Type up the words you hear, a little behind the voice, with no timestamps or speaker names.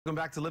Welcome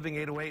back to Living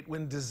 808.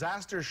 When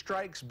disaster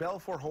strikes,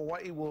 Belfor,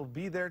 Hawaii will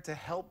be there to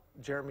help.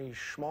 Jeremy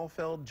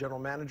Schmalfeld, General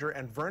Manager,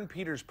 and Vern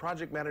Peters,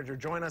 Project Manager,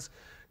 join us.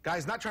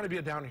 Guys, not trying to be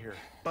a downer here,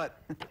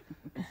 but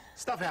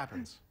stuff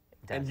happens,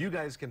 and you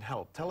guys can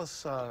help. Tell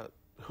us,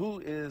 who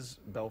is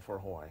Belfor,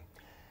 Hawaii?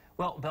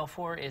 Well,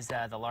 Belfor is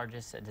the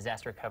largest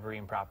disaster recovery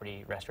and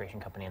property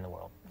restoration company in the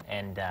world.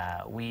 And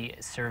we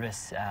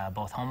service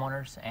both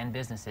homeowners and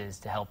businesses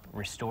to help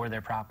restore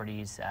their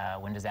properties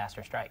when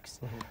disaster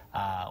strikes.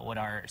 What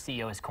our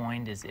CEO has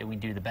coined is we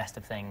do the best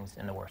of things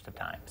in the worst of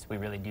times. We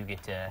really do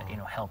get to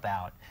help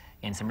out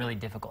in some really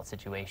difficult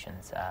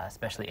situations,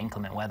 especially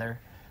inclement weather.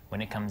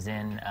 When it comes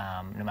in,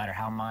 no matter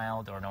how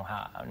mild or no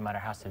matter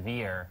how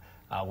severe,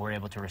 we're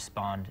able to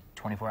respond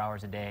 24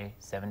 hours a day,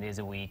 7 days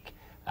a week,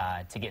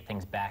 to get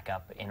things back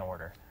up in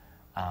order.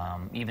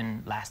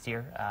 Even last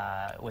year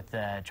with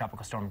the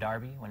Tropical Storm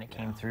Darby, when it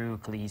came through,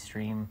 Kalihi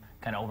Stream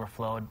kind of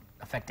overflowed,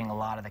 affecting a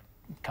lot of the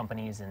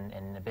companies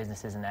and the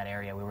businesses in that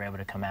area. We were able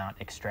to come out,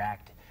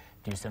 extract,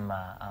 do some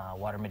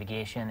water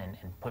mitigation,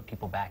 and put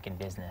people back in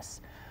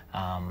business.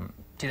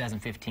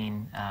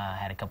 2015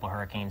 had a couple of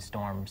hurricane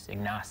storms,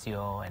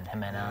 Ignacio and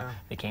Jimena,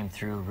 that came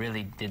through,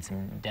 really did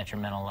some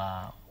detrimental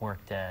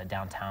work to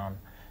downtown,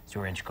 so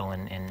we're integral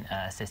in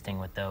assisting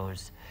with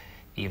those.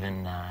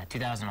 Even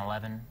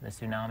 2011, the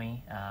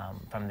tsunami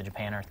from the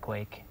Japan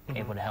earthquake,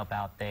 able to help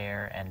out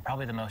there. And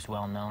probably the most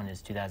well-known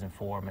is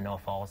 2004 Manoa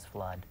Falls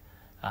flood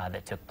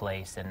that took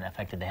place and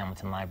affected the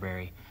Hamilton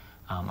Library.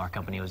 Our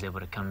company was able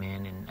to come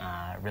in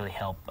and really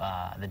help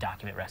the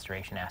document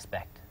restoration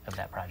aspect of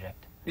that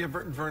project. Yeah,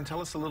 Vern,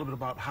 tell us a little bit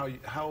about how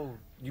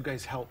you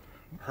guys help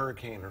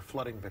hurricane or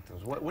flooding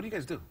victims. What do you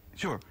guys do?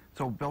 Sure.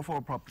 So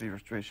Belfor Property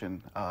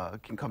Restoration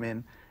can come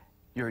in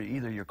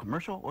either your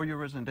commercial or your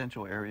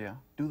residential area,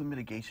 do the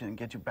mitigation and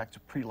get you back to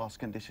pre-loss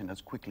condition as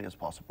quickly as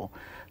possible.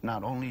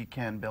 Not only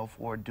can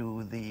Belfor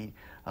do the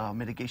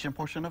mitigation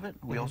portion of it,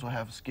 we also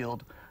have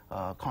skilled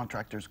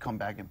contractors come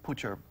back and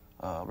put your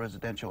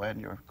residential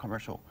and your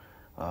commercial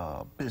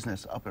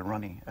business up and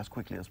running as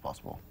quickly as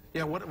possible.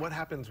 Yeah, what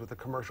happens with a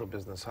commercial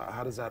business?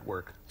 How does that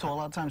work? So a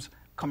lot of times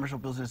commercial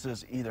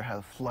businesses either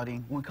have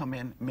flooding. We come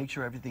in, make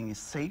sure everything is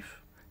safe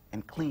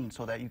and clean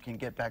so that you can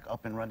get back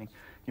up and running.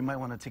 You might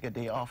want to take a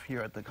day off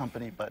here at the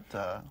company, but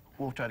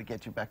we'll try to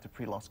get you back to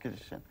pre-loss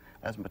condition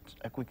as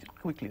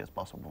quickly as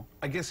possible.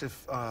 I guess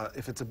if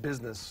it's a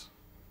business,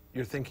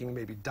 you're thinking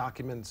maybe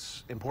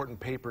documents, important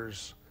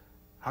papers.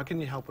 How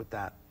can you help with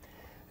that?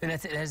 And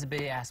that's a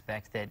big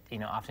aspect that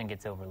often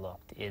gets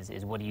overlooked is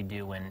what do you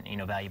do when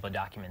valuable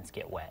documents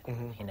get wet?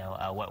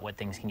 What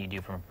things can you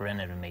do from a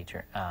preventative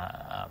nature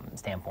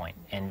standpoint?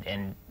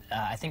 And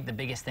I think the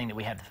biggest thing that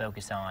we have to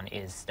focus on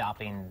is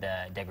stopping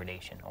the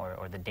degradation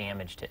or the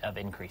damage of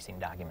increasing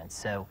documents.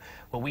 So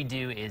what we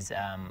do is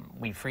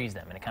we freeze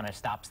them, and it kind of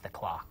stops the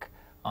clock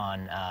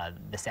on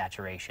the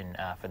saturation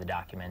for the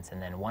documents.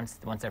 And then once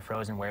they're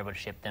frozen, we're able to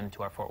ship them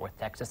to our Fort Worth,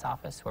 Texas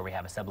office, where we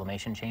have a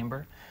sublimation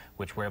chamber,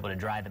 which we're able to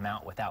dry them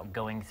out without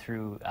going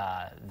through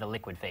the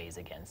liquid phase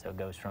again. So it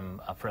goes from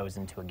a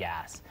frozen to a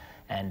gas.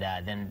 And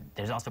then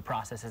there's also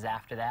processes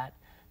after that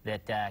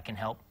can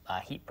help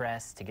heat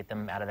press to get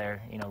them out of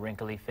their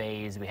wrinkly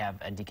phase. We have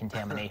a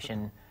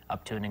decontamination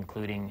up to and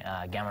including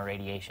gamma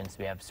radiation. So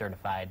we have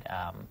certified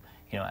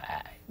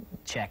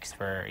checks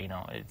for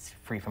it's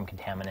free from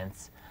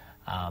contaminants.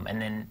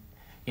 And then,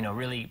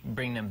 really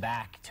bring them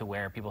back to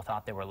where people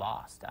thought they were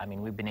lost. I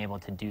mean, we've been able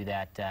to do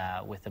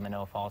that with the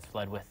Manoa Falls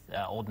flood with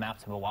old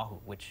maps of Oahu,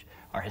 which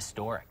are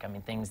historic. I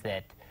mean, things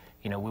that,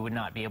 we would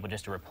not be able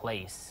just to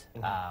replace,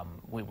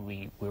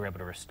 we were able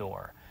to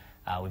restore.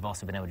 We've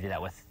also been able to do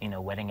that with,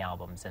 wedding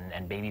albums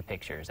and baby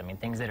pictures. I mean,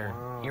 things that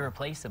are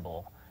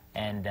irreplaceable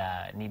and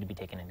need to be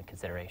taken into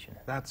consideration.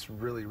 That's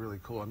really, really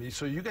cool. I mean,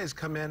 so you guys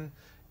come in,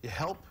 you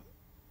help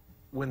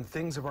when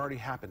things have already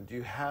happened. Do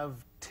you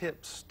have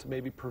tips to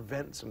maybe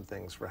prevent some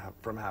things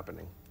from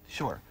happening?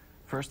 Sure.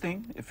 First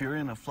thing, if you're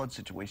in a flood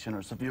situation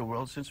or severe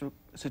world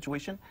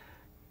situation,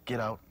 get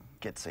out,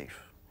 get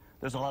safe.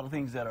 There's a lot of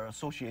things that are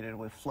associated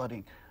with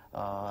flooding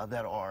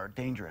that are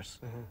dangerous.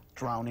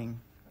 Drowning,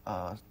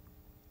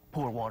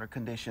 poor water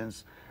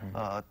conditions,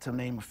 to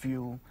name a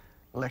few,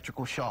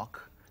 electrical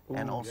shock,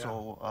 and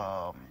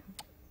also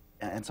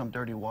and some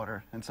dirty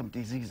water and some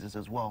diseases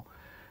as well.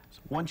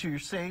 So once you're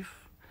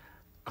safe,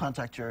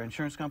 contact your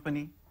insurance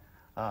company.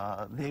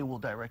 They will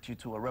direct you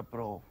to a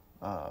reputable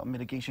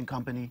mitigation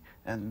company,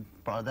 and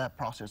by that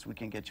process, we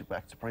can get you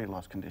back to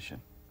pre-loss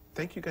condition.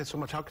 Thank you guys so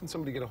much. How can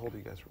somebody get a hold of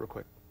you guys, real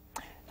quick?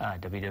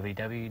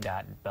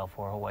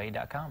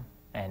 www.belforhawaii.com,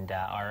 and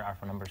our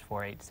phone number is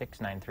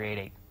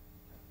 486-9388.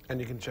 And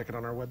you can check it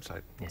on our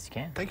website. Yes, you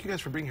can. Thank you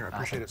guys for being here. I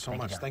appreciate it so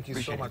much. Thank you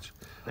so much.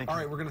 All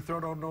right, we're going to throw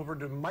it on over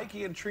to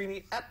Mikey and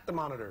Trini at the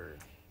monitor.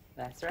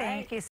 That's right. Thank you.